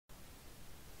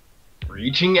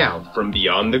Reaching out from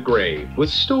beyond the grave with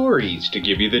stories to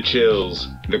give you the chills.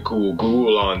 The Kool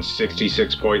Ghoul on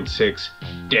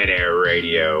 66.6 Dead Air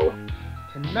Radio.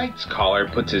 Tonight's caller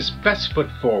puts his best foot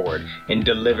forward and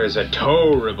delivers a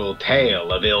terrible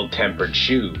tale of ill-tempered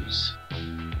shoes.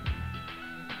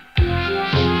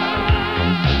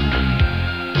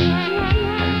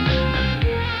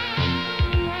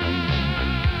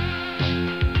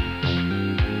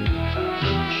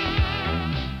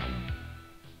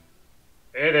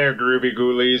 Hey there, groovy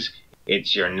ghoulies.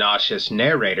 It's your nauseous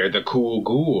narrator, the Kool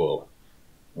Ghoul.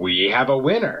 We have a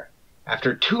winner.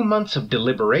 After 2 months of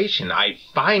deliberation, I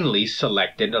finally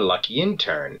selected a lucky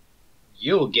intern.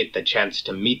 You'll get the chance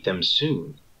to meet them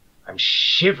soon. I'm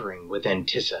shivering with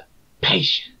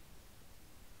anticipation.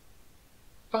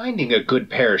 Finding a good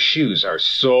pair of shoes are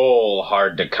so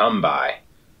hard to come by.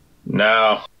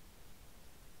 No.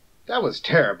 That was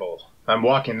terrible. I'm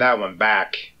walking that one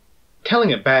back.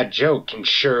 Telling a bad joke can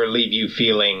sure leave you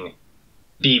feeling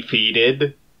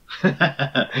defeated.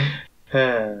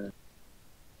 Yeah.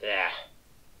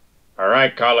 All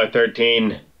right, caller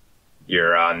 13,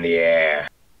 you're on the air.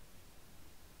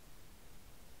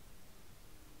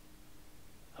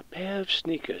 A pair of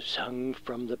sneakers hung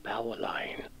from the power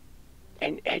line,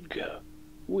 and Edgar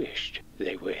wished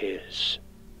they were his.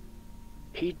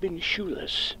 He'd been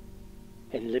shoeless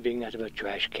and living out of a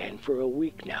trash can for a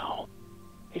week now,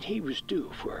 and he was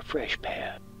due for a fresh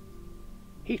pair.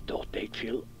 He thought they'd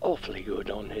feel awfully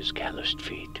good on his calloused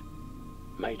feet.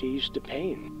 Might ease the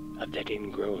pain of that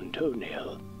ingrown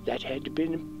toenail that had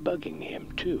been bugging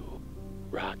him too.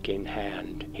 Rock in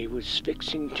hand, he was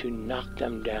fixing to knock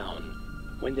them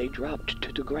down when they dropped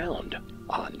to the ground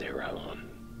on their own.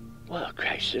 Well,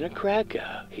 Christ in a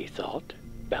cracker, he thought.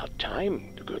 About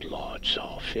time the good Lord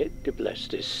saw fit to bless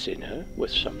this sinner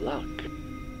with some luck.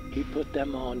 He put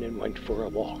them on and went for a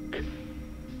walk.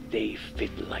 They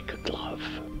fit like a glove.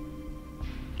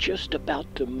 Just about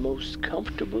the most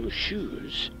comfortable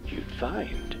shoes you'd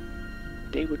find.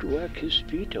 They would work his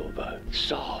feet over,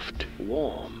 soft,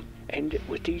 warm, and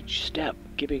with each step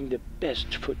giving the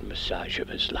best foot massage of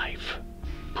his life.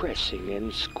 Pressing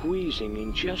and squeezing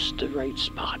in just the right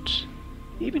spots.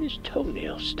 Even his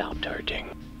toenails stopped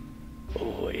hurting.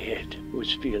 Oh, Ed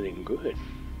was feeling good.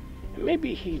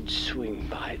 Maybe he'd swing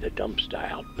by the dumpster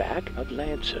out back of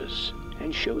Lance's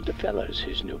and show the fellas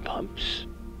his new pumps.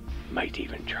 Might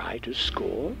even try to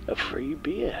score a free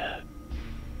beer.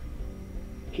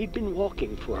 He'd been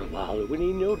walking for a while when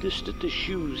he noticed that the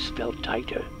shoes felt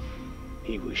tighter.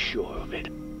 He was sure of it.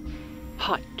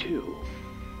 Hot, too.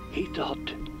 He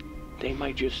thought they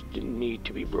might just need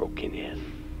to be broken in.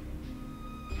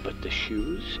 But the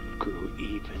shoes grew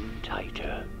even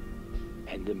tighter,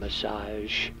 and the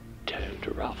massage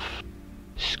turned rough,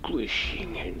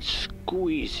 squishing and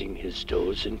squeezing his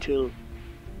toes until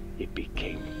it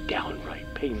became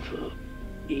downright painful,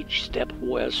 each step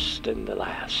worse than the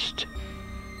last.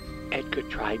 Edgar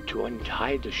tried to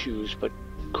untie the shoes, but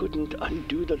couldn't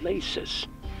undo the laces.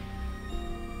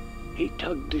 He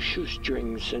tugged the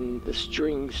shoestrings, and the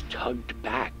strings tugged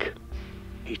back.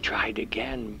 He tried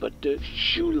again, but the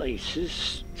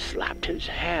shoelaces slapped his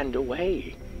hand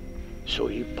away. So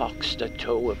he boxed the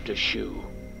toe of the shoe,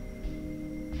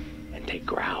 and they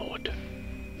growled.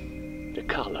 The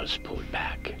collars pulled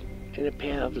back, and a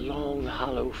pair of long,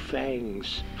 hollow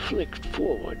fangs flicked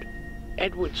forward.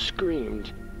 Edward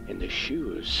screamed, and the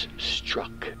shoes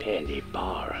struck pearly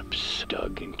barbs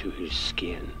dug into his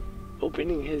skin,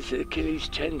 opening his Achilles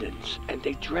tendons, and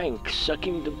they drank,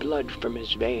 sucking the blood from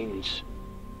his veins.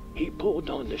 He pulled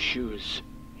on the shoes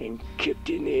and kicked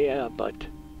in the air, but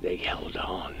they held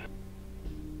on.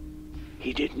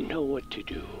 He didn't know what to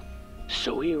do,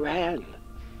 so he ran,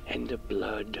 and the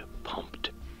blood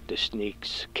pumped. The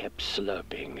sneaks kept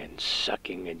slurping and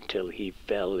sucking until he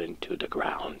fell into the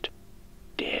ground,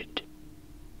 dead.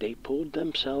 They pulled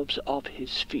themselves off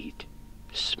his feet,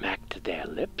 smacked their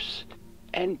lips,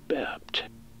 and burped.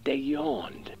 They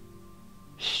yawned,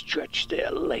 stretched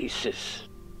their laces,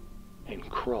 and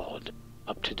crawled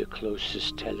up to the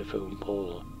closest telephone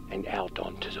pole and out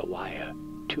onto the wire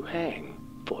to hang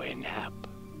for a nap.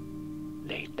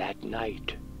 Late that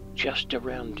night, just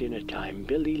around dinner time,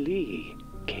 Billy Lee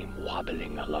came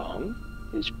wobbling along,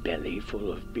 his belly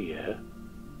full of beer,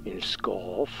 his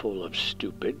skull full of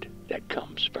stupid that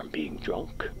comes from being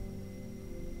drunk.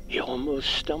 He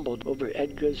almost stumbled over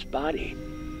Edgar's body.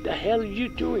 "The hell are you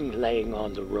doing laying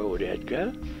on the road,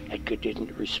 Edgar?" Edgar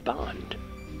didn't respond.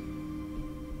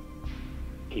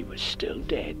 He was still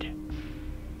dead.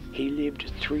 He lived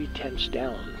 3 tents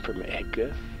down from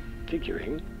Edgar,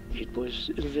 figuring it was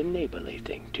the neighborly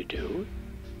thing to do.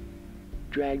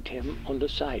 dragged him on the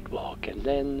sidewalk and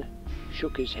then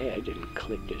shook his head and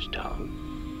clicked his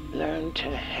tongue. "Learn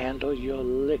to handle your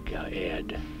liquor,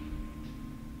 Ed."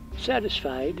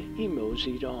 Satisfied, he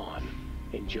moseyed on,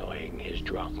 enjoying his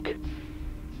drunk,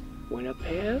 when a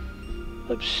pair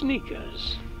of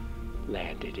sneakers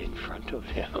landed in front of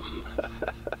him.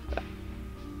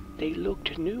 They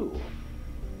looked new.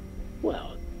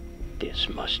 Well, this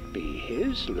must be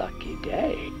his lucky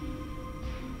day.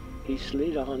 He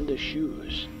slid on the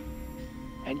shoes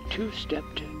and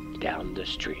two-stepped down the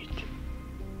street.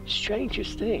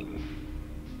 Strangest thing,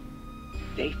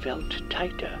 they felt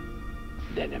tighter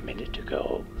than a minute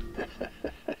ago.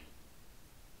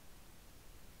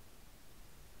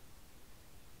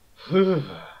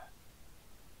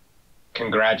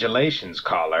 Congratulations,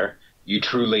 caller. You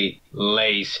truly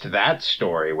laced that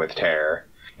story with terror,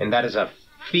 and that is a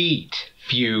feat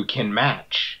few can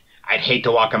match. I'd hate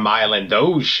to walk a mile in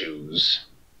those shoes.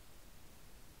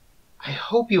 I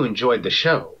hope you enjoyed the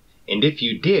show, and if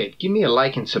you did, give me a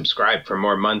like and subscribe for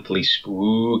more monthly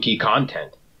spooky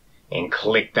content. And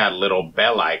click that little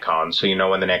bell icon so you know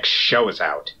when the next show is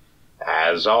out.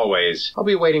 As always, I'll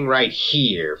be waiting right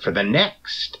here for the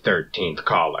next 13th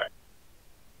caller.